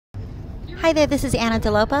Hi there, this is Navida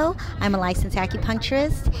Dolopo. I'm a licensed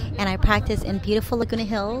acupuncturist and I practice in beautiful Laguna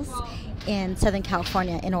Hills in Southern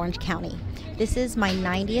California in Orange County. This is my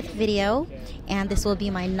 90th video and this will be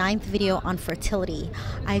my 9th video on fertility.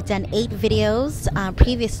 I've done 8 videos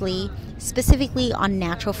previously specifically on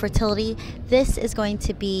natural fertility. This is going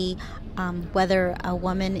to be whether a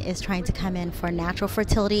woman is trying to come in for natural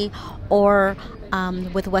fertility or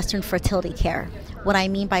with Western fertility care. What I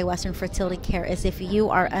mean by Western fertility care is if you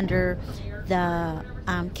are under the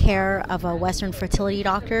care of a Western fertility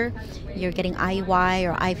doctor, you're getting IUI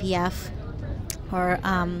or IVF or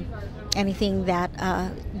anything that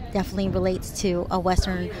definitely relates to a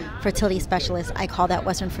Western fertility specialist. I call that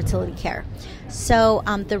Western fertility care. So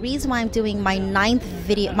the reason why I'm doing my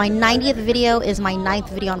 90th video is my 9th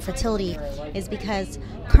video on fertility is because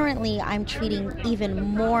currently I'm treating even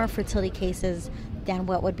more fertility cases than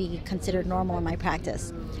what would be considered normal in my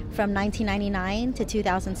practice. From 1999 to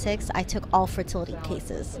 2006, I took all fertility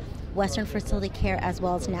cases, Western fertility care as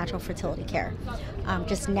well as natural fertility care.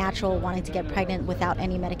 Just natural, wanting to get pregnant without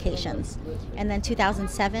any medications. And then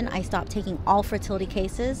 2007, I stopped taking all fertility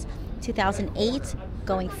cases. 2008,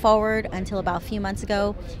 going forward until about a few months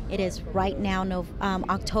ago, it is right now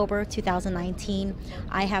October 2019.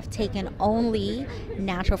 I have taken only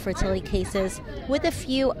natural fertility cases with a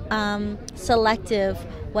few selective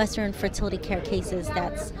Western fertility care cases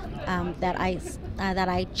that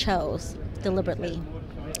I chose deliberately.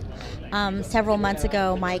 Several months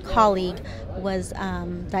ago, my colleague was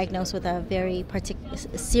diagnosed with a very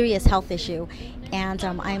serious health issue, and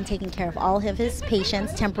I am taking care of all of his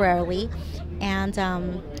patients temporarily, and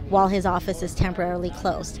while his office is temporarily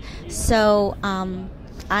closed. So I'm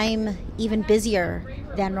even busier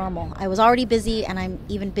than normal. I was already busy and I'm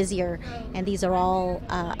even busier, and these are all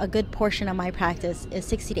a good portion of my practice is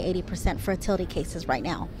 60 to 80% fertility cases right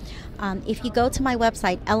now. If you go to my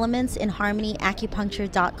website,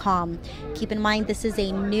 elementsinharmonyacupuncture.com, keep in mind this is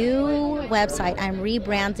a new website. I'm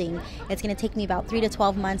rebranding. It's going to take me about 3 to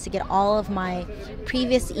 12 months to get all of my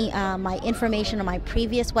previous my information on my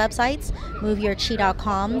previous websites,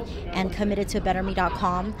 moveyourchi.com and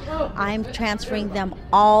committedtobetterme.com. I'm transferring them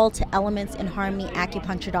all to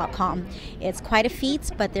elementsinharmonyacupuncture.com. It's quite a feat,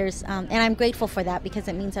 but there's and I'm grateful for that because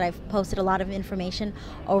it means that I've posted a lot of information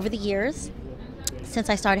over the years since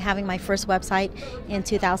I started having my first website in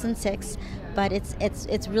 2006. But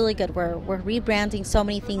it's really good. We're rebranding so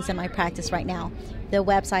many things in my practice right now. The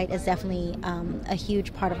website is definitely a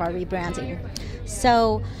huge part of our rebranding.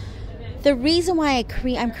 So the reason why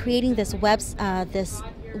I'm creating this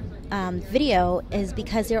video is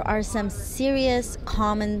because there are some serious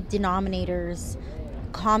common denominators,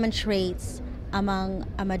 common traits among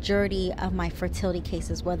a majority of my fertility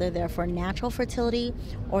cases, whether they're for natural fertility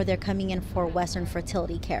or they're coming in for Western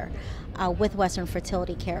fertility care, with Western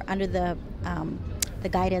fertility care under the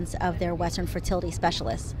guidance of their Western fertility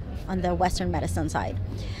specialists on the Western medicine side.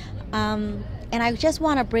 And I just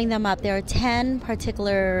want to bring them up. There are 10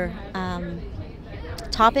 particular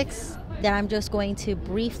topics that I'm just going to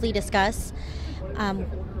briefly discuss.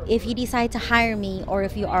 If you decide to hire me or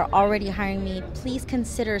if you are already hiring me, please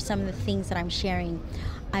consider some of the things that I'm sharing.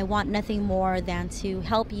 I want nothing more than to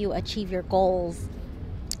help you achieve your goals.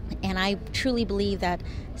 And I truly believe that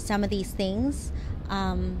some of these things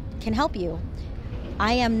can help you.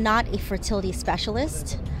 I am not a fertility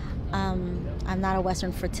specialist. I'm not a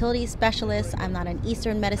Western fertility specialist. I'm not an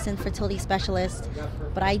Eastern medicine fertility specialist,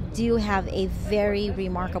 but I do have a very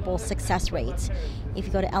remarkable success rate. If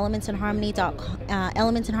you go to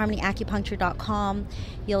elementsinharmonyacupuncture.com,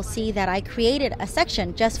 you'll see that I created a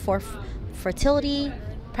section just for fertility,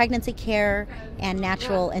 pregnancy care, and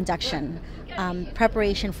natural induction,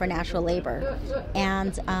 preparation for natural labor.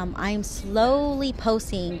 And I'm slowly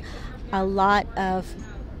posting a lot of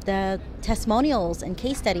the testimonials and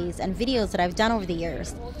case studies and videos that I've done over the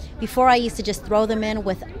years. Before I used to just throw them in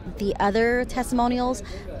with the other testimonials,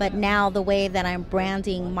 but now the way that I'm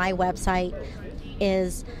branding my website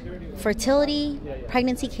is fertility,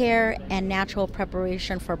 pregnancy care, and natural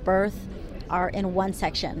preparation for birth are in one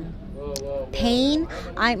section. Pain,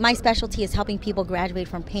 my specialty is helping people graduate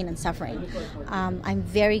from pain and suffering. I'm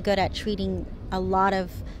very good at treating a lot of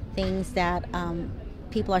things that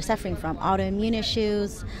people are suffering from: autoimmune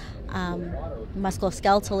issues,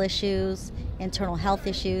 musculoskeletal issues, internal health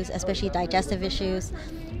issues, especially digestive issues.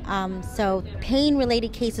 So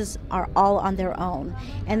pain-related cases are all on their own,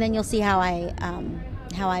 and then you'll see how I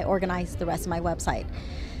organize the rest of my website.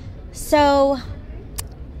 So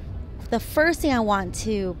the first thing I want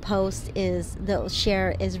to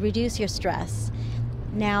share is reduce your stress.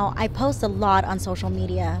 Now, I post a lot on social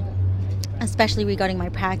media, especially regarding my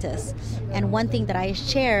practice. And one thing that I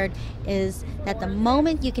shared is that the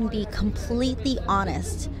moment you can be completely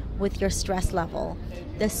honest with your stress level,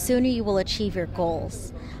 the sooner you will achieve your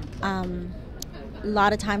goals. A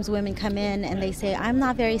lot of times women come in and they say, I'm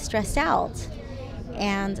not very stressed out.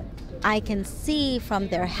 And I can see from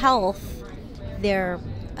their health, their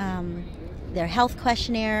health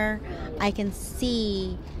questionnaire, I can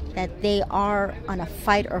see that they are on a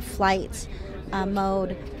fight or flight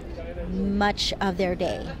mode much of their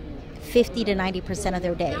day. 50 to 90% of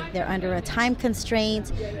their day. They're under a time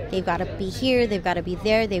constraint. They've got to be here, they've got to be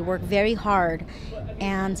there. They work very hard.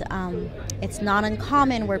 And it's not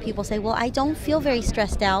uncommon where people say, well, I don't feel very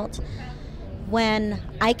stressed out, when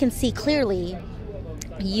I can see clearly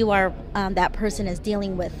you are, that person is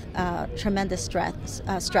dealing with tremendous stress.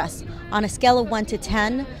 On a scale of 1 to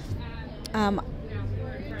 10,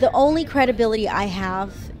 the only credibility I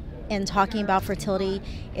have in talking about fertility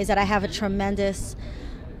is that I have a tremendous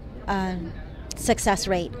success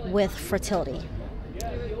rate with fertility.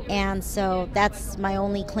 And so that's my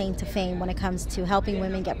only claim to fame when it comes to helping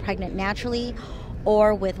women get pregnant naturally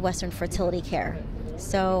or with Western fertility care.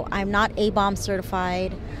 So I'm not ABOM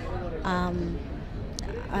certified,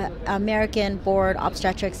 American Board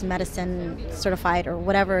Obstetrics Medicine certified, or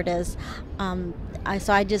whatever it is.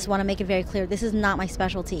 So I just want to make it very clear, this is not my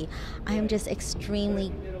specialty. I am just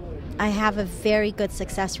I have a very good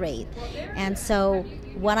success rate. And so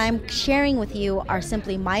what I'm sharing with you are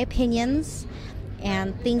simply my opinions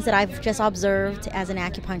and things that I've just observed as an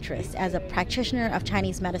acupuncturist, as a practitioner of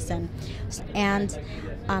Chinese medicine. And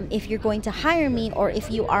if you're going to hire me, or if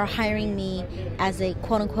you are hiring me as a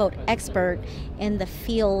quote-unquote expert in the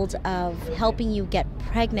field of helping you get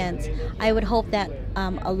pregnant, I would hope that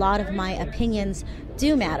a lot of my opinions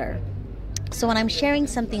do matter. So when I'm sharing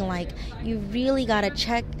something like, you really got to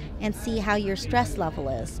check and see how your stress level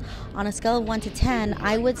is. On a scale of 1 to 10,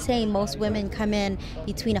 I would say most women come in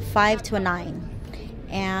between a 5 to a 9.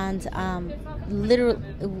 And literally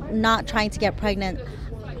not trying to get pregnant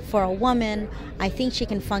for a woman, I think she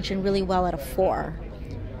can function really well at a 4,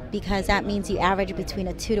 because that means you average between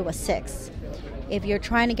a 2 to a 6. If you're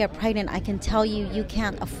trying to get pregnant, I can tell you, you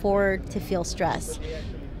can't afford to feel stress.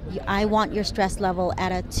 I want your stress level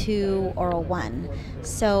at a 2 or a 1.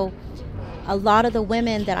 So a lot of the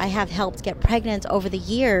women that I have helped get pregnant over the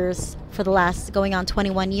years, for the last going on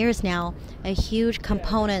 21 years now, a huge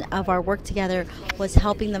component of our work together was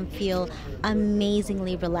helping them feel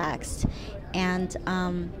amazingly relaxed and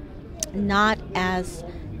not as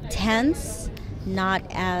tense, not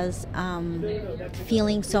as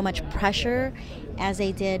feeling so much pressure as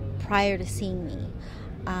they did prior to seeing me.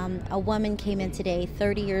 A woman came in today,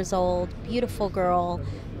 30 years old, beautiful girl,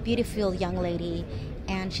 beautiful young lady,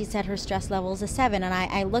 and she said her stress level is a 7. And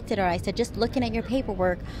I looked at her, I said, just looking at your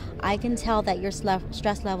paperwork, I can tell that your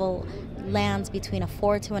stress level lands between a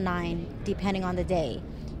 4 to a 9, depending on the day.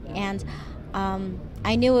 And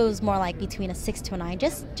I knew it was more like between a 6 to a 9.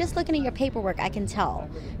 Just looking at your paperwork, I can tell.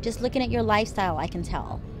 Just looking at your lifestyle, I can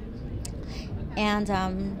tell. And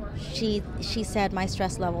she said my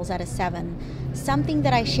stress level's at a 7. Something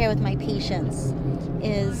that I share with my patients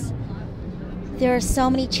is there are so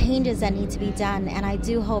many changes that need to be done, and I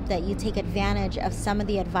do hope that you take advantage of some of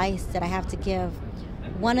the advice that I have to give.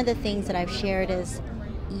 One of the things that I've shared is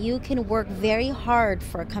you can work very hard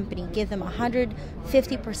for a company, give them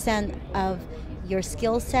 150% of your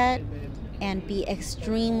skill set, and be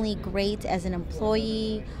extremely great as an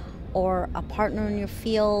employee or a partner in your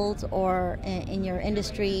field or in your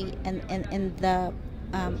industry and in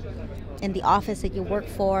the office that you work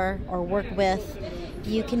for or work with.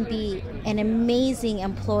 You can be an amazing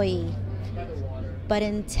employee, but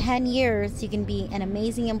in 10 years you can be an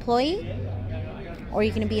amazing employee or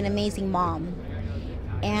you can be an amazing mom.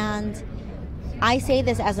 And I say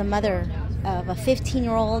this as a mother of a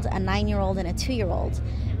 15-year-old, a 9-year-old, and a 2-year-old.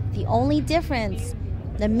 The only difference,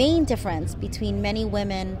 the main difference between many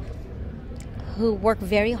women who work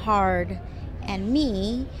very hard and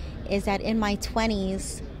me is that in my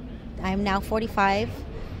 20s, I'm now 45,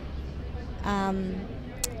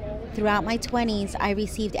 throughout my 20s, I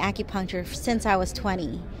received acupuncture since I was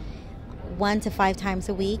 20, 1 to 5 times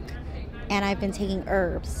a week, and I've been taking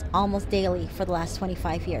herbs almost daily for the last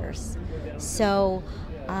 25 years. So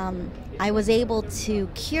I was able to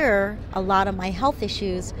cure a lot of my health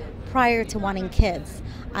issues prior to wanting kids.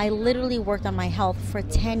 I literally worked on my health for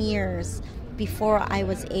 10 years before I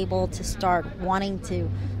was able to start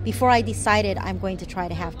before I decided I'm going to try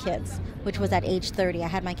to have kids, which was at age 30. I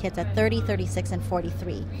had my kids at 30, 36, and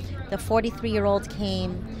 43. The 43-year-old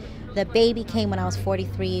came, the baby came when I was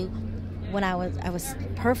 43. when I was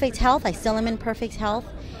perfect health. I still am in perfect health.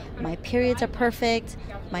 My periods are perfect.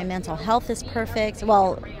 My mental health is perfect.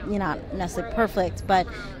 Well, not necessarily perfect, but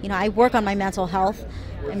I work on my mental health.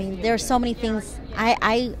 I mean, there are so many things.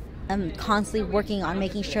 I am constantly working on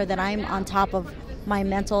making sure that I'm on top of my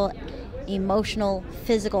mental, emotional,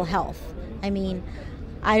 physical health. I mean,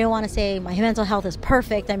 I don't want to say my mental health is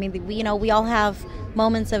perfect. I mean, we all have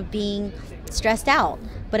moments of being stressed out,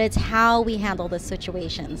 but it's how we handle the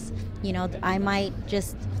situations. I might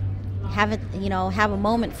just have a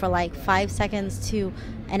moment for like 5 seconds to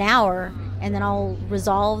an hour, and then I'll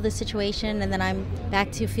resolve the situation, and then I'm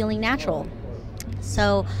back to feeling natural.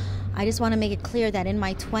 So I just want to make it clear that in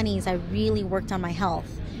my 20s, I really worked on my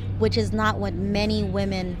health, which is not what many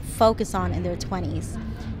women focus on in their 20s.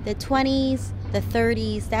 The 20s, the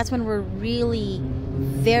 30s, that's when we're really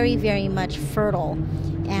very, very much fertile.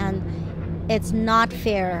 And it's not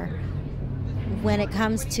fair when it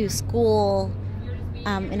comes to school,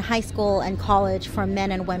 in high school and college, for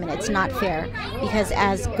men and women. It's not fair, because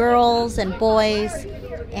as girls and boys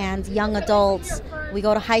and young adults, we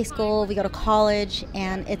go to high school, we go to college,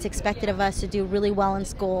 and it's expected of us to do really well in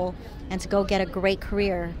school and to go get a great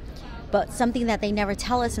career. But something that they never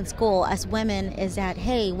tell us in school as women is that,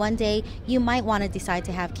 hey, one day you might want to decide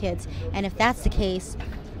to have kids. And if that's the case,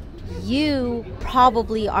 you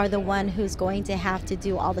probably are the one who's going to have to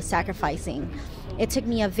do all the sacrificing. It took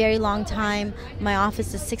me a very long time. My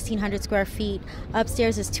office is 1,600 square feet.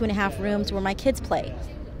 Upstairs is 2.5 rooms where my kids play.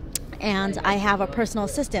 And I have a personal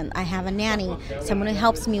assistant. I have a nanny, someone who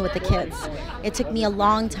helps me with the kids. It took me a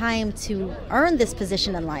long time to earn this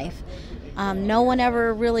position in life. No one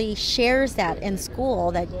ever really shares that in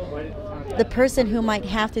school, that the person who might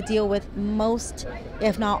have to deal with most,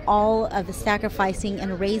 if not all, of the sacrificing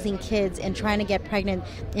and raising kids and trying to get pregnant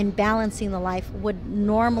and balancing the life would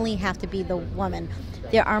normally have to be the woman.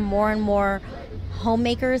 There are more and more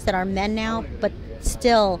homemakers that are men now, but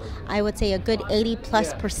still, I would say a good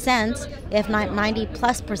 80+%, if not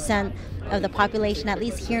 90+% of the population, at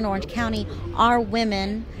least here in Orange County, are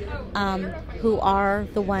women who are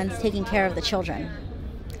the ones taking care of the children.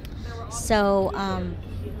 So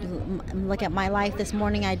look at my life this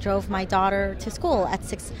morning. I drove my daughter to school at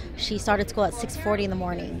 6. She started school at 6:40 in the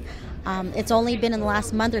morning. It's only been in the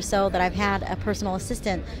last month or so that I've had a personal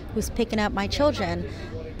assistant who's picking up my children.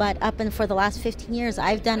 But for the last 15 years,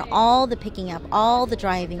 I've done all the picking up, all the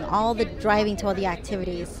driving to all the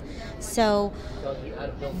activities. So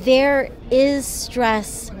there is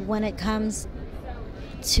stress when it comes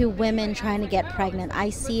to women trying to get pregnant. I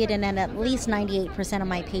see it in at least 98% of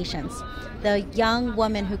my patients. The young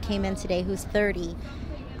woman who came in today, who's 30,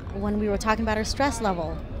 when we were talking about her stress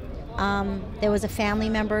level, there was a family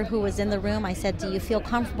member who was in the room. I said, do you feel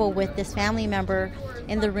comfortable with this family member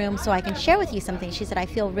in the room so I can share with you something? She said, I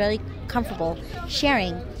feel really comfortable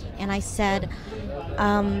sharing. And I said,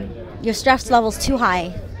 your stress level's too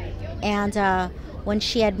high. And when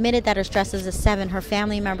she admitted that her stress is a 7, her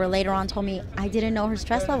family member later on told me, I didn't know her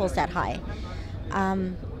stress level's that high.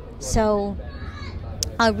 So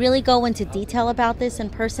I'll really go into detail about this in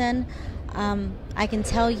person. I can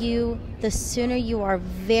tell you, the sooner you are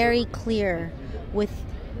very clear with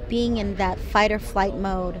being in that fight or flight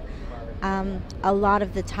mode, a lot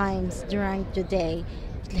of the times during the day,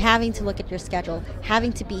 having to look at your schedule,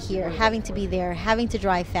 having to be here, having to be there, having to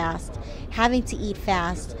drive fast, having to eat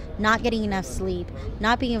fast, not getting enough sleep,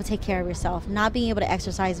 not being able to take care of yourself, not being able to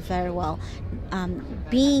exercise very well,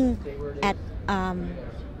 being at,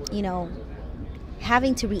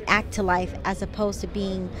 having to react to life as opposed to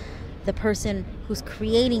being the person who's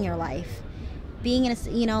creating your life. Being in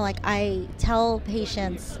a, like I tell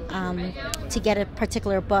patients to get a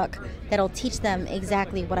particular book that'll teach them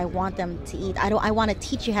exactly what I want them to eat. I want to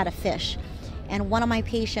teach you how to fish. And one of my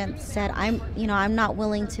patients said, I'm not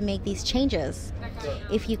willing to make these changes.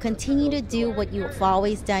 If you continue to do what you've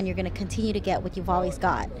always done, you're going to continue to get what you've always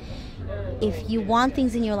got. If you want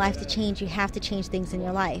things in your life to change, you have to change things in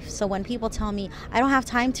your life. So when people tell me, I don't have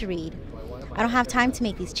time to read, I don't have time to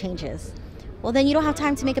make these changes, well, then you don't have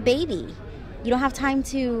time to make a baby. You don't have time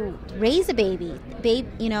to raise a baby.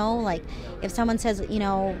 Like if someone says,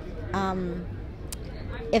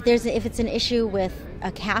 if it's an issue with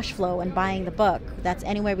a cash flow and buying the book, that's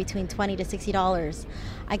anywhere between $20 to $60.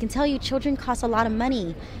 I can tell you, children cost a lot of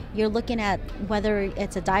money. You're looking at whether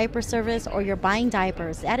it's a diaper service or you're buying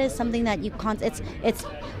diapers. That is something that you can't.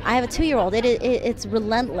 I have a 2-year-old. It's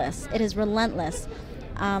relentless. It is relentless.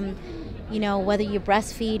 Whether you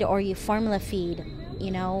breastfeed or you formula feed,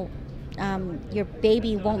 your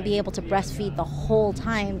baby won't be able to breastfeed the whole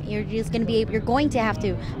time. You're going to have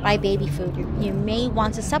to buy baby food. You may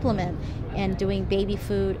want to supplement and doing baby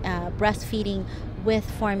food, breastfeeding with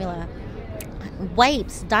formula.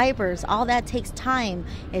 Wipes, diapers, all that takes time.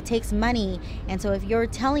 It takes money. And so if you're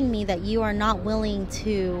telling me that you are not willing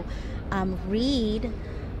to read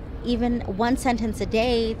even one sentence a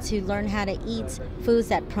day to learn how to eat foods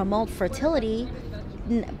that promote fertility,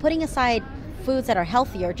 putting aside foods that are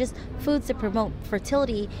healthier, just foods that promote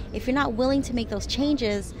fertility, if you're not willing to make those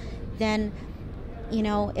changes, then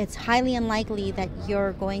it's highly unlikely that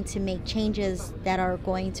you're going to make changes that are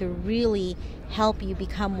going to really help you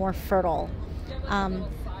become more fertile.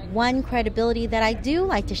 One credibility that I do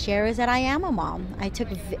like to share is that I am a mom.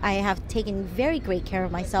 I have taken very great care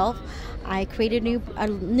of myself. I created a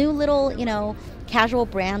new little, casual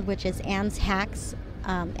brand, which is Anne's Hacks,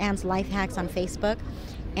 Anne's Life Hacks on Facebook.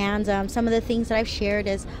 And some of the things that I've shared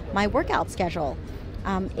is my workout schedule.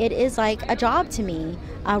 It is like a job to me.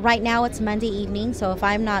 Right now it's Monday evening, so if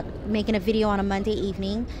I'm not making a video on a Monday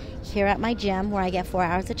evening here at my gym where I get 4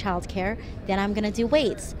 hours of childcare, then I'm going to do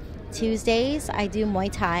weights. Tuesdays I do Muay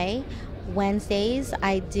Thai. Wednesdays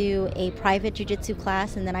I do a private jiu-jitsu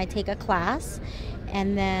class, and then I take a class.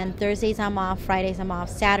 And then Thursdays I'm off, Fridays I'm off.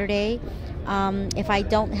 Saturday, if I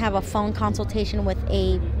don't have a phone consultation with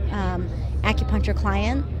a acupuncture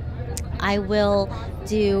client, I will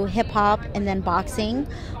do hip hop and then boxing.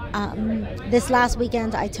 This last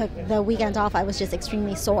weekend, I took the weekend off. I was just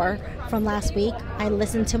extremely sore from last week. I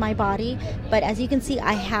listened to my body, but as you can see,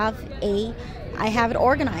 I have it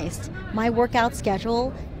organized. My workout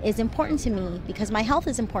schedule is important to me because my health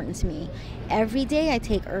is important to me. Every day I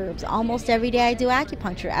take herbs. Almost every day I do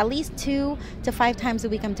acupuncture. At least 2 to 5 times a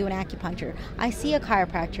week I'm doing acupuncture. I see a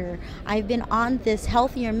chiropractor. I've been on this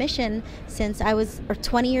healthier mission since I was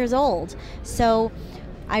 20 years old. So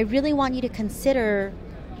I really want you to consider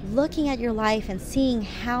looking at your life and seeing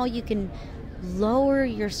how you can lower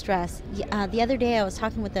your stress. The other day I was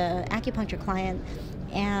talking with an acupuncture client,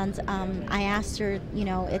 and I asked her,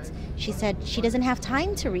 she said she doesn't have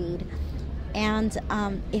time to read. And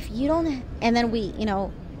if you don't, and then we,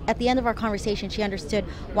 at the end of our conversation, she understood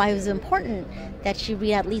why it was important that she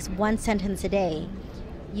read at least one sentence a day.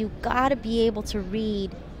 You gotta be able to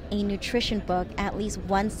read a nutrition book at least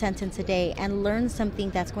one sentence a day and learn something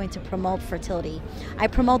that's going to promote fertility. I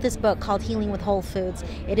promote this book called Healing with Whole Foods.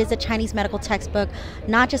 It is a Chinese medical textbook,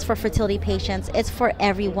 not just for fertility patients, it's for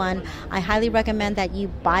everyone. I highly recommend that you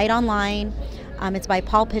buy it online. It's by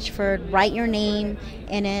Paul Pitchford. Write your name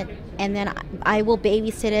in it, and then I will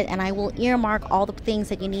babysit it, and I will earmark all the things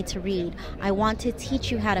that you need to read. I want to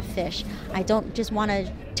teach you how to fish. I don't just want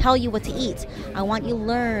to tell you what to eat. I want you to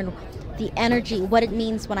learn the energy, what it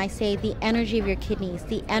means when I say the energy of your kidneys,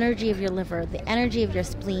 the energy of your liver, the energy of your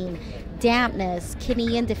spleen, dampness, kidney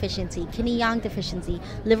yin deficiency, kidney yang deficiency,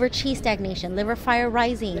 liver qi stagnation, liver fire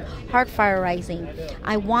rising, heart fire rising.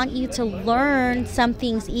 I want you to learn some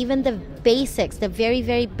things, even the basics, the very,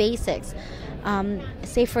 very basics.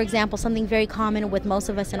 Say, for example, something very common with most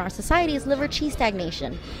of us in our society is liver qi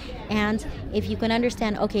stagnation. And if you can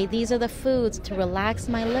understand, okay, these are the foods to relax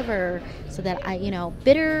my liver so that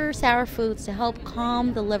bitter, sour foods to help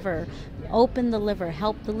calm the liver, open the liver,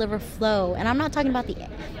 help the liver flow. And I'm not talking about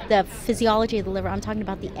the physiology of the liver, I'm talking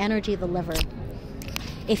about the energy of the liver.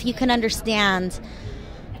 If you can understand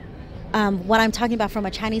what I'm talking about from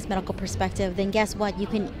a Chinese medical perspective, then guess what? You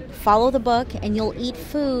can follow the book and you'll eat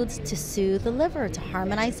foods to soothe the liver, to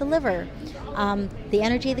harmonize the liver. The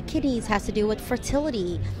energy of the kidneys has to do with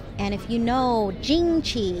fertility. And if you know Jing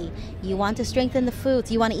Qi, you want to strengthen the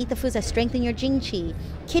foods. You want to eat the foods that strengthen your Jing Qi.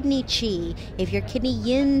 Kidney Qi. If you're kidney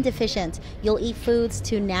yin deficient, you'll eat foods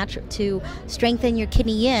to strengthen your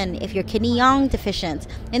kidney yin. If you're kidney yang deficient.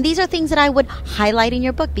 And these are things that I would highlight in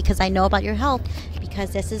your book because I know about your health,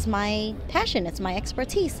 because this is my passion. It's my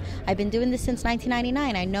expertise. I've been doing this since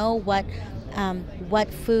 1999. I know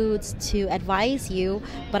what foods to advise you,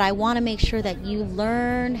 but I want to make sure that you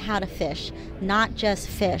learn how to fish, not just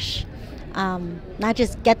fish, not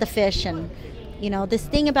just get the fish. And this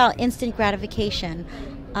thing about instant gratification,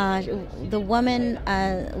 the woman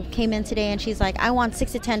came in today and she's like, I want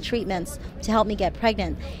 6 to 10 treatments to help me get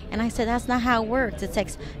pregnant. And I said, that's not how it works. It's like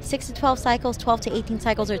 6 to 12 cycles, 12 to 18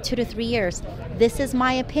 cycles, or 2 to 3 years. This is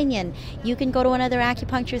my opinion. You can go to another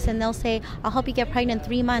acupuncturist and they'll say, I'll help you get pregnant in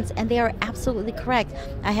 3 months. And they are absolutely correct.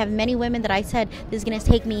 I have many women that I said, this is going to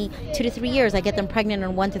take me 2 to 3 years. I get them pregnant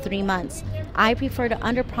in 1 to 3 months. I prefer to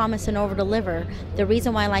under-promise and over-deliver. The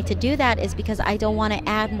reason why I like to do that is because I don't want to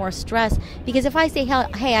add more stress. Because if I say,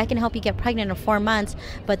 hey, I can help you get pregnant in 4 months,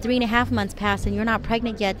 but 3.5 months pass and you're not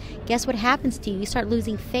pregnant yet, guess what happens to you? You start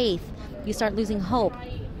losing faith. you start losing hope.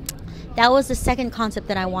 That was the second concept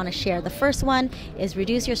that I want to share. The first one is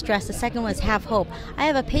reduce your stress. The second one is have hope. I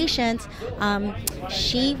have a patient,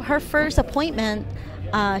 her first appointment,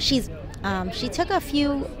 she took a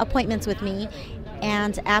few appointments with me,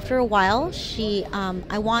 and after a while,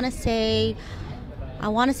 I want to say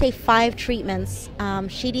 5 treatments,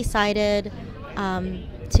 she decided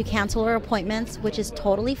to cancel her appointments, which is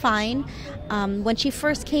totally fine. When she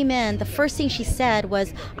first came in, the first thing she said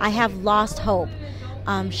was, "I have lost hope."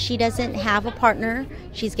 She doesn't have a partner.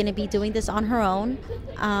 She's going to be doing this on her own.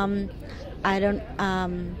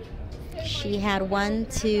 She had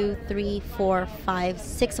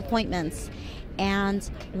 6 appointments. And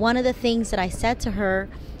one of the things that I said to her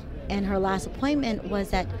in her last appointment was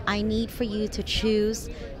that I need for you to choose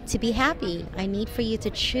to be happy. I need for you to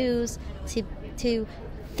choose to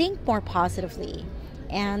think more positively.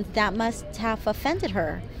 And that must have offended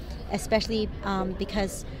her, especially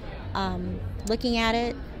because looking at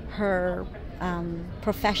it, her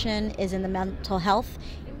profession is in the mental health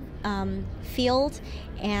field,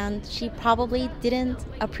 and she probably didn't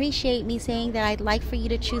appreciate me saying that I'd like for you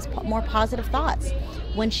to choose more positive thoughts.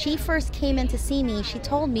 When she first came in to see me, she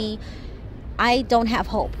told me, "I don't have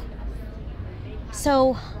hope."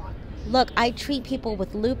 So, look, I treat people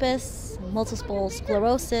with lupus, multiple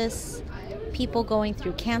sclerosis, people going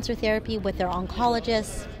through cancer therapy with their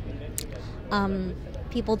oncologists,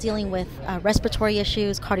 people dealing with respiratory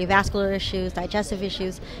issues, cardiovascular issues, digestive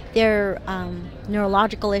issues, their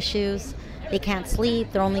neurological issues. They can't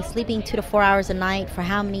sleep. They're only sleeping 2 to 4 hours a night for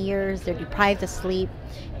how many years? They're deprived of sleep.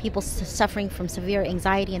 People suffering from severe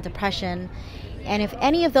anxiety and depression. And if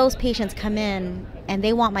any of those patients come in and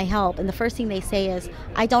they want my help, and the first thing they say is,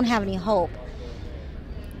 "I don't have any hope,"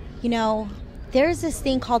 there's this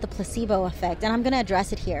thing called the placebo effect, and I'm going to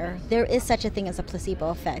address it here. There is such a thing as a placebo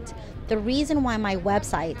effect. The reason why my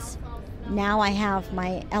websites, now I have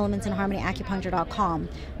my elementsinharmonyacupuncture.com.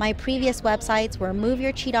 My previous websites were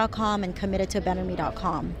moveyourchi.com and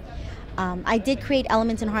committedtobetterme.com. I did create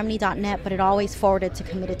elementsinharmony.net, but it always forwarded to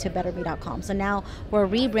committedtobetterme.com. So now we're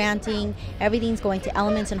rebranding. Everything's going to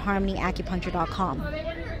elementsinharmonyacupuncture.com.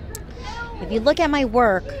 If you look at my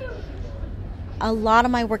work, a lot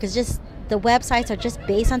of my work is just, the websites are just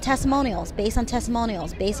based on testimonials, because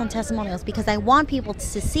I want people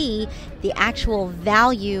to see the actual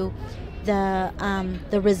value, the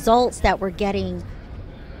results that we're getting,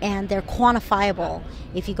 and they're quantifiable.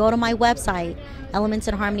 If you go to my website,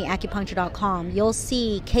 elementsinharmonyacupuncture.com, you'll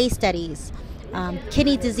see case studies.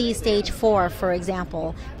 Kidney disease stage 4, for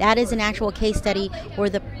example. That is an actual case study where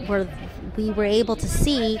we were able to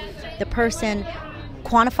see the person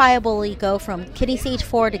quantifiably go from kidney stage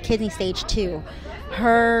 4 to kidney stage 2.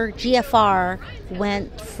 Her GFR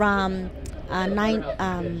went from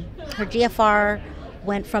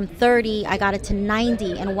 30, I got it to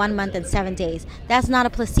 90 in 1 month and 7 days. That's not a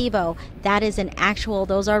placebo. That is an actual,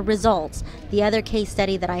 those are results. The other case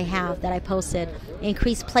study that I have that I posted,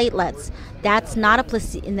 increased platelets. That's not a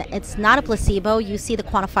it's not a placebo. You see the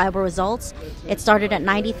quantifiable results. It started at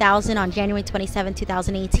 90,000 on January 27,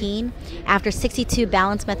 2018. After 62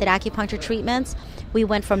 balanced method acupuncture treatments, we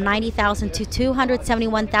went from 90,000 to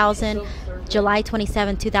 271,000 July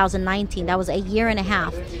 27, 2019. That was a year and a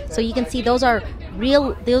half. So you can see those are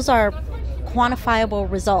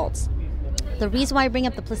quantifiable results. The reason why I bring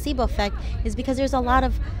up the placebo effect is because there is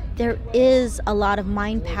a lot of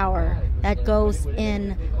mind power that goes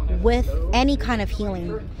in with any kind of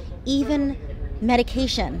healing, even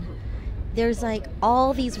medication. There's like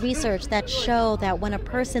all these research that show that when a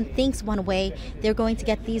person thinks one way, they're going to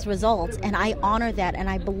get these results, and I honor that and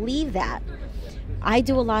I believe that. I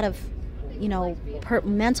do a lot of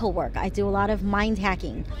mental work. I do a lot of mind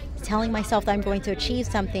hacking, telling myself that I'm going to achieve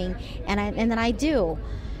something, and then I do.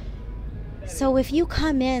 So if you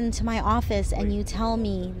come into my office and you tell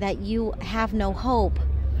me that you have no hope,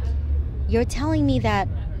 you're telling me that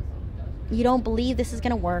you don't believe this is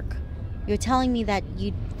going to work. You're telling me that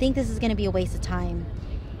you think this is going to be a waste of time,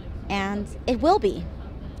 and it will be.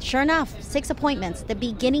 Sure enough, 6 appointments. The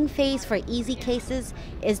beginning phase for easy cases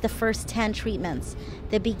is the first 10 treatments.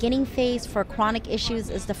 The beginning phase for chronic issues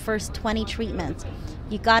is the first 20 treatments.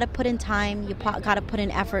 You got to put in time, you got to put in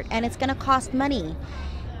effort, and it's going to cost money.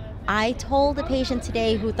 I told a patient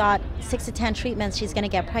today who thought 6 to 10 treatments she's going to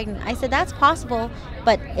get pregnant. I said that's possible,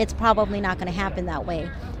 but it's probably not going to happen that way,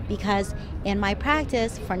 because in my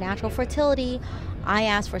practice for natural fertility, I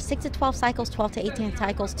ask for 6 to 12 cycles, 12 to 18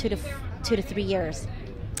 cycles, 2 to 3 years.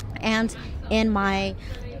 And in my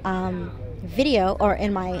video, or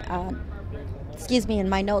in my in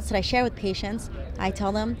my notes that I share with patients, I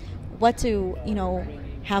tell them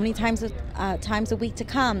how many times a week to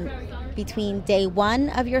come, between day 1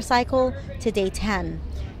 of your cycle to day 10.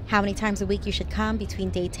 How many times a week you should come between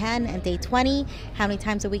day 10 and day 20. How many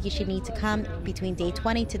times a week you should need to come between day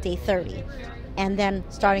 20 to day 30. And then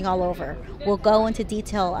starting all over. We'll go into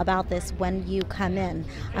detail about this when you come in.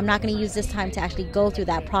 I'm not going to use this time to actually go through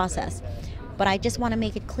that process. But I just want to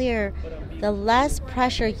make it clear, the less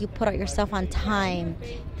pressure you put on yourself on time,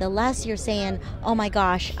 the less you're saying, oh my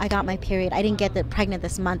gosh, I got my period, I didn't get pregnant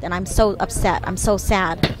this month, and I'm so upset, I'm so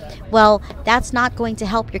sad. Well, that's not going to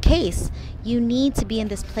help your case. You need to be in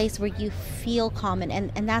this place where you feel calm,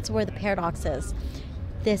 and that's where the paradox is.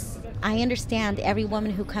 I understand every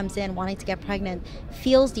woman who comes in wanting to get pregnant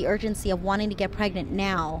feels the urgency of wanting to get pregnant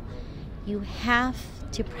now. You have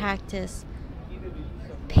to practice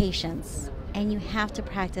patience, and you have to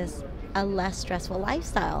practice a less stressful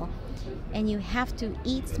lifestyle, and you have to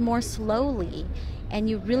eat more slowly, and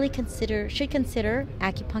you really should consider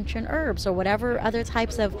acupuncture and herbs or whatever other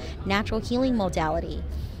types of natural healing modality.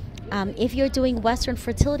 If you're doing Western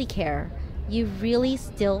fertility care, you really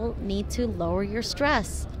still need to lower your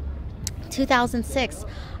stress. 2006,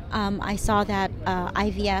 I saw that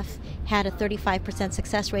IVF had a 35%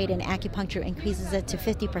 success rate and acupuncture increases it to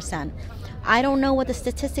 50%. I don't know what the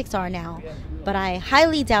statistics are now, but I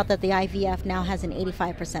highly doubt that the IVF now has an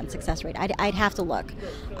 85% success rate. I'd have to look.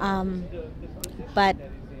 But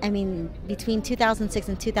I mean, between 2006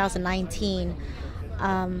 and 2019,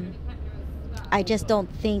 I just don't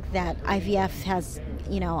think that IVF has,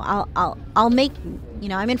 I'll make,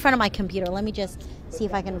 I'm in front of my computer. Let me just see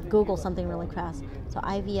if I can Google something really fast. So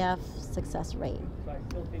IVF success rate.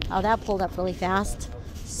 Oh, that pulled up really fast.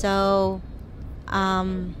 So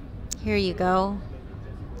here you go.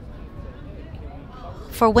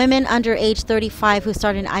 For women under age 35 who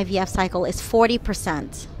start an IVF cycle is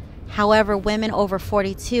 40%. However, women over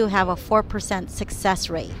 42 have a 4% success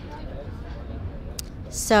rate.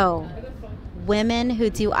 So women who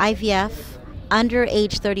do IVF under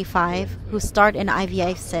age 35 who start an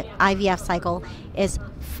IVF cycle is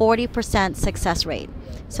 40% success rate.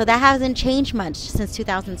 So that hasn't changed much since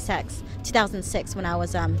 2006 when I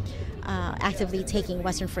was actively taking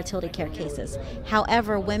Western fertility care cases.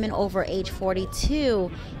 However, women over age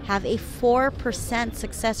 42 have a 4%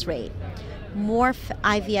 success rate. More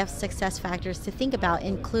IVF success factors to think about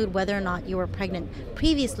include whether or not you were pregnant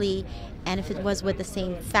previously and if it was with the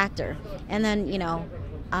same factor. And then,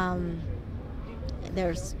 I'm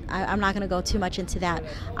not going to go too much into that.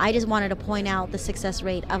 I just wanted to point out the success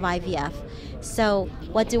rate of IVF. So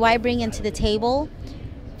what do I bring into the table?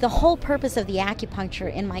 The whole purpose of the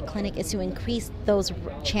acupuncture in my clinic is to increase those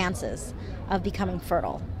chances of becoming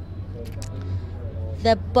fertile.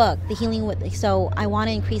 The book, The Healing with, so I want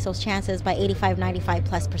to increase those chances by 85,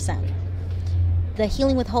 95+%. The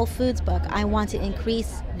Healing with Whole Foods book, I want to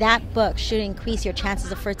increase, that book should increase your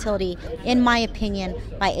chances of fertility, in my opinion,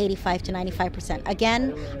 by 85 to 95%.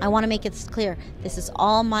 Again, I want to make it clear, this is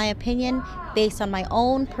all my opinion based on my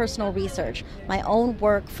own personal research, my own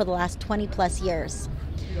work for the last 20+ years.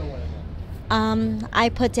 I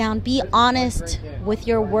put down, be honest with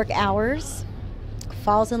your work hours,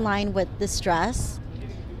 falls in line with the stress.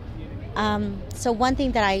 So one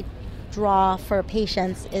thing that I draw for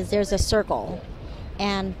patients is there's a circle,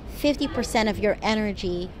 and 50% of your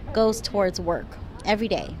energy goes towards work every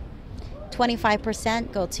day.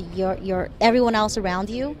 25% go to your everyone else around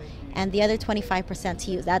you, and the other 25%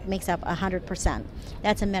 to you. That makes up 100%.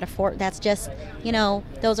 That's a metaphor. That's just,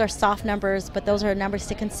 those are soft numbers, but those are numbers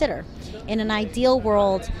to consider. In an ideal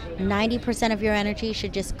world, 90% of your energy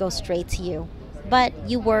should just go straight to you. But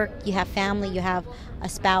you work, you have family, you have a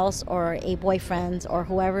spouse or a boyfriend or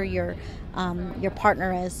whoever your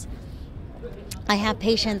partner is. I have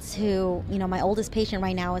patients who, my oldest patient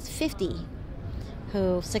right now is 50,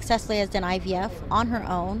 who successfully has done IVF on her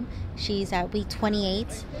own. She's at week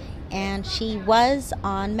 28, and she was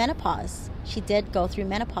on menopause. She did go through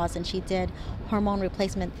menopause, and she did hormone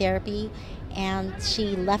replacement therapy, and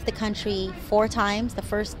she left the country 4 times. The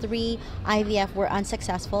first 3 IVF were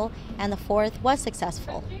unsuccessful, and the 4th was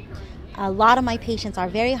successful. A lot of my patients are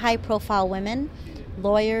very high-profile women,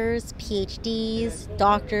 lawyers, PhDs,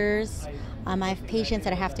 doctors. I have patients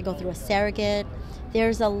that have to go through a surrogate.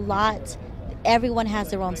 There's a lot. Everyone has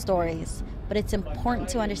their own stories, but it's important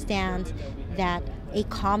to understand that a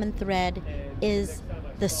common thread is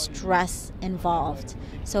the stress involved.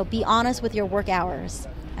 So be honest with your work hours.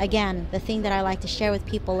 Again, the thing that I like to share with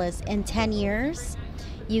people is in 10 years,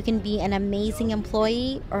 you can be an amazing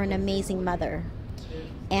employee or an amazing mother.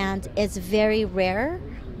 And it's very rare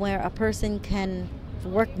where a person can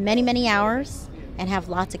work many, many hours and have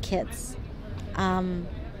lots of kids.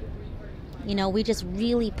 We just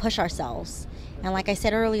really push ourselves. And like I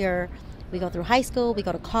said earlier, we go through high school, we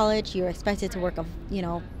go to college, you're expected to work a,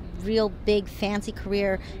 real big fancy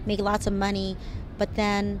career, make lots of money, but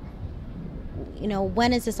then,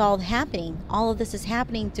 when is this all happening? All of this is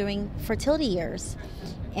happening during fertility years.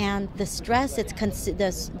 And the stress,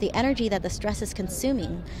 the energy that the stress is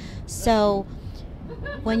consuming. So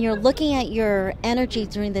when you're looking at your energy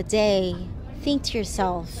during the day, think to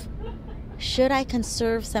yourself, should I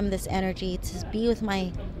conserve some of this energy to be with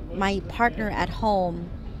my partner at home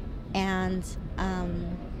and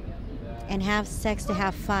have sex to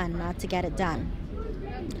have fun, not to get it done?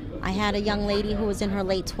 I had a young lady who was in her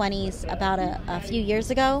late 20s about a few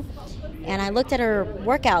years ago, and I looked at her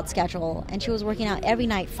workout schedule, and she was working out every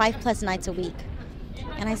night, 5+ nights a week.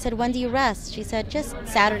 And I said, when do you rest? She said, just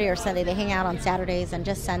Saturday or Sunday. They hang out on Saturdays and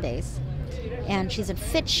just Sundays. And she's in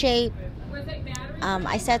fit shape.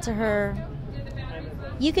 I said to her,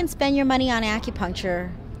 you can spend your money on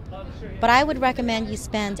acupuncture, but I would recommend you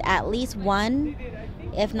spend at least 1,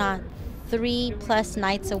 if not 3+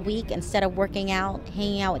 nights a week instead of working out,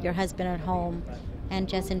 hanging out with your husband at home, and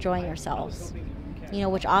just enjoying yourselves.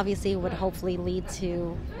 Which obviously would hopefully lead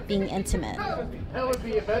to being intimate.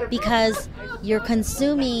 Because you're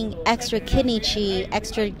consuming extra kidney chi,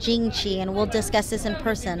 extra jing chi, and we'll discuss this in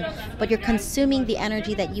person, but you're consuming the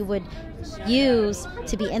energy that you would use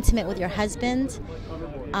to be intimate with your husband.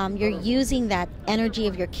 You're using that energy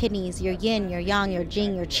of your kidneys, your yin, your yang, your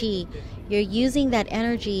jing, your chi. You're using that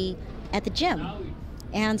energy at the gym.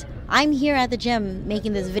 And I'm here at the gym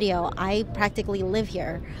making this video. I practically live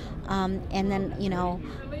here. And then,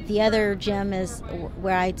 the other gym is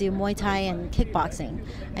where I do Muay Thai and kickboxing.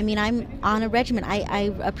 I mean, I'm on a regimen.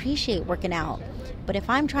 I appreciate working out. But if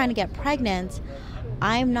I'm trying to get pregnant,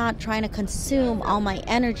 I'm not trying to consume all my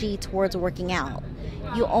energy towards working out.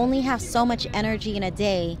 You only have so much energy in a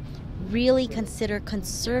day. Really consider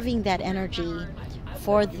conserving that energy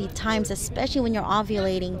for the times, especially when you're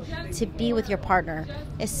ovulating, to be with your partner,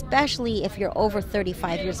 especially if you're over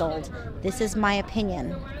 35 years old. This is my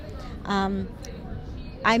opinion.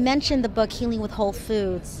 I mentioned the book Healing with Whole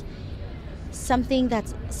Foods. Something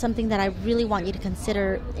that I really want you to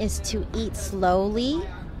consider is to eat slowly,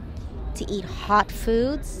 to eat hot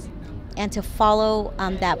foods, and to follow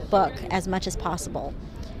that book as much as possible.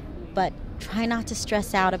 But try not to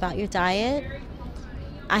stress out about your diet.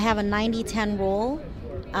 I have a 90-10 rule.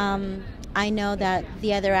 I know that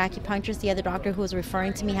the other acupuncturist, the other doctor who was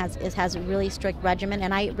referring to me has a really strict regimen,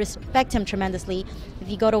 and I respect him tremendously. If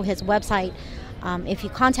you go to his website, if you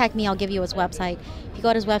contact me, I'll give you his website. If you go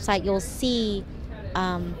to his website, you'll see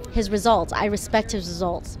his results. I respect his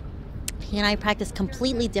results. He and I practice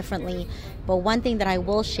completely differently, but one thing that I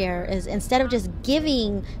will share is instead of just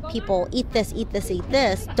giving people, eat this, eat this, eat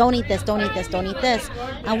this, don't eat this, don't eat this, don't eat this,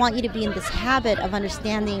 I want you to be in this habit of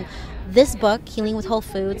understanding this book, Healing with Whole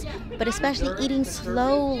Foods, but especially eating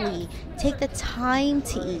slowly. Take the time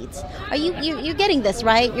to eat. You're getting this,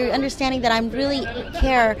 right? You're understanding that I really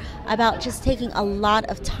care about just taking a lot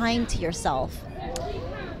of time to yourself.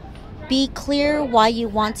 Be clear why you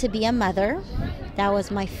want to be a mother. That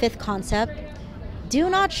was my 5th concept. Do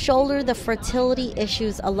not shoulder the fertility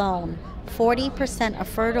issues alone. 40% of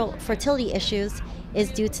fertility issues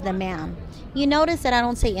is due to the man. You notice that I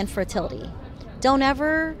don't say infertility. Don't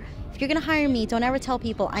ever, if you're going to hire me, don't ever tell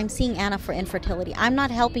people I'm seeing Anna for infertility. I'm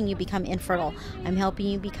not helping you become infertile. I'm helping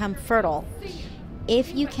you become fertile.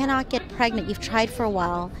 If you cannot get pregnant, you've tried for a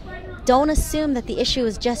while, don't assume that the issue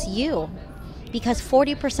is just you, because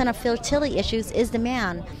 40% of fertility issues is the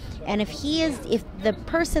man. And if the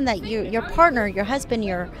person that your partner, your husband,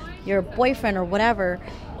 your boyfriend or whatever,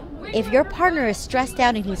 if your partner is stressed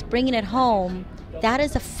out and he's bringing it home, that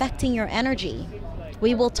is affecting your energy.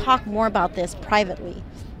 We will talk more about this privately.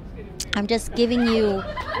 I'm just giving you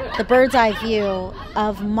the bird's eye view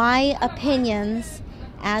of my opinions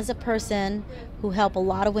as a person who help a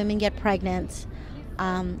lot of women get pregnant,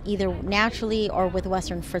 either naturally or with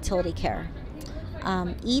Western fertility care.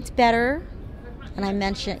 Eat better. And I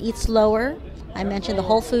mentioned eat slower. I mentioned the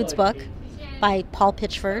Whole Foods book by Paul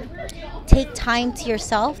Pitchford. Take time to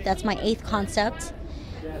yourself. That's my 8th concept.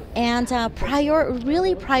 And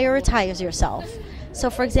really prioritize yourself. So,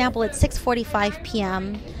 for example, it's 6:45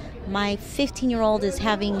 p.m. My 15-year-old is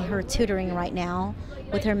having her tutoring right now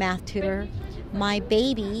with her math tutor. My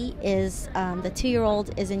baby is, the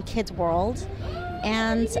 2-year-old is in Kids World.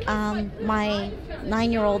 And my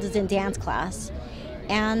 9-year-old is in dance class.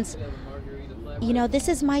 And this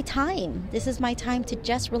is my time. This is my time to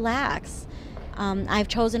just relax. I've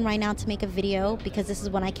chosen right now to make a video because this is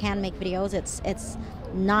when I can make videos. It's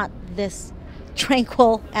not this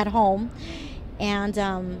tranquil at home. And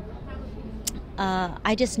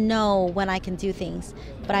I just know when I can do things,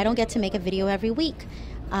 but I don't get to make a video every week.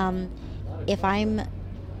 If I'm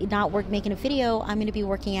not making a video, I'm going to be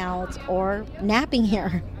working out or napping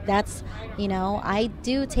here. That's, I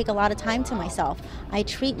do take a lot of time to myself. I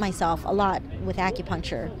treat myself a lot with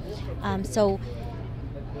acupuncture. So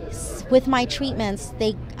with my treatments,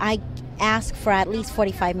 I ask for at least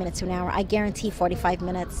 45 minutes to an hour. I guarantee 45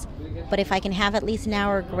 minutes. But if I can have at least an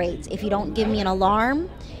hour, great. If you don't give me an alarm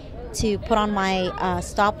to put on my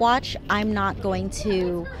stopwatch, I'm not going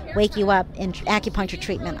to wake you up in acupuncture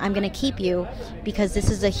treatment. I'm going to keep you because this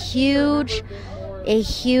is a huge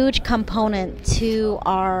component to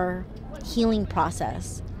our healing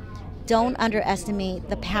process. Don't underestimate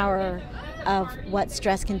the power of what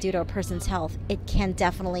stress can do to a person's health. It can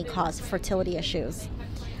definitely cause fertility issues.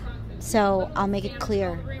 So I'll make it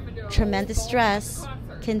clear, tremendous stress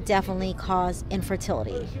can definitely cause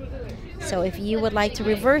infertility. So if you would like to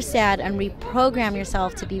reverse that and reprogram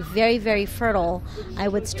yourself to be very, very fertile, I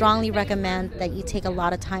would strongly recommend that you take a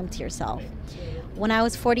lot of time to yourself. When I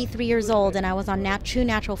was 43 years old and I was on true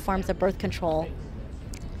natural forms of birth control,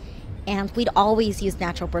 and we'd always use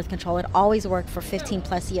natural birth control. It always worked for 15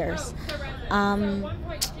 plus years,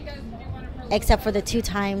 except for the 2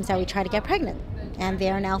 times that we tried to get pregnant, and they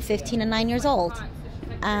are now 15 and 9 years old.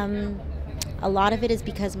 A lot of it is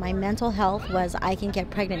because my mental health was I can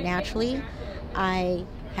get pregnant naturally. I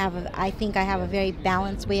think I have a very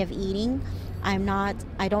balanced way of eating. I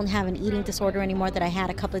don't have an eating disorder anymore that I had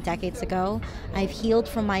a couple of decades ago. I've healed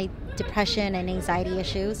from my depression and anxiety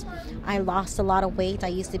issues. I lost a lot of weight. I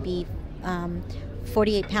used to be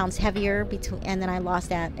 48 pounds heavier, and then I lost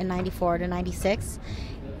that in 94 to 96.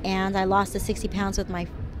 And I lost the 60 pounds with my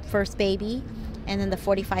first baby, and then the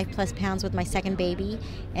 45 plus pounds with my second baby.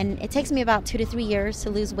 And it takes me about 2 to 3 years to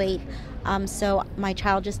lose weight. So my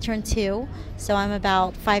child just turned 2, so I'm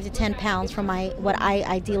about 5 to 10 pounds from what I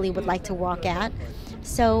ideally would like to walk at.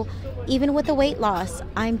 So even with the weight loss,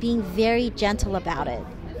 I'm being very gentle about it.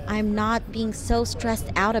 I'm not being so stressed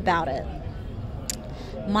out about it.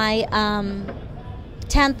 My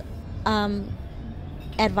 10th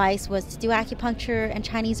advice was to do acupuncture and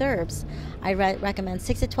Chinese herbs. I recommend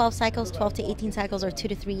 6 to 12 cycles, 12 to 18 cycles, or 2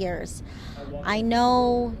 to 3 years. I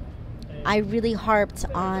know I really harped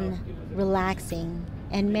on relaxing,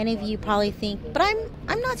 and many of you probably think, but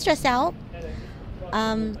I'm not stressed out.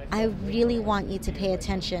 I really want you to pay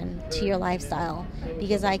attention to your lifestyle,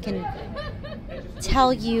 because I can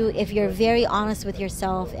tell you, if you're very honest with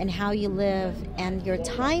yourself and how you live and your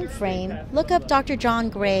time frame. Look up Dr. John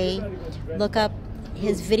Gray, look up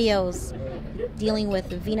his videos dealing with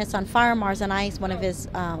Venus on Fire, Mars on Ice, one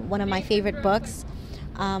of my favorite books.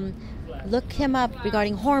 Look him up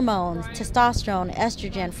regarding hormones, testosterone,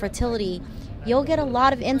 estrogen, fertility. You'll get a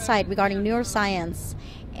lot of insight regarding neuroscience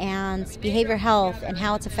and behavioral health and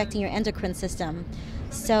how it's affecting your endocrine system.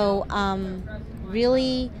 So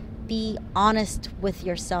really be honest with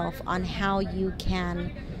yourself on how you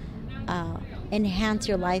can enhance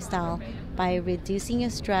your lifestyle by reducing your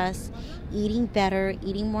stress, eating better,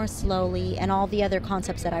 eating more slowly, and all the other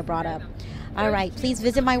concepts that I brought up. All right, please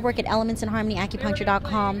visit my work at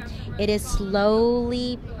elementsandharmonyacupuncture.com. It is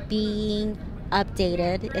slowly being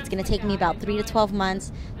updated. It's going to take me about 3 to 12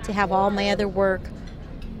 months to have all my other work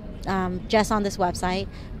just on this website.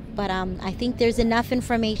 But I think there's enough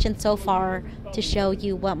information so far to show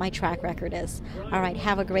you what my track record is. All right,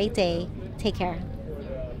 have a great day. Take care.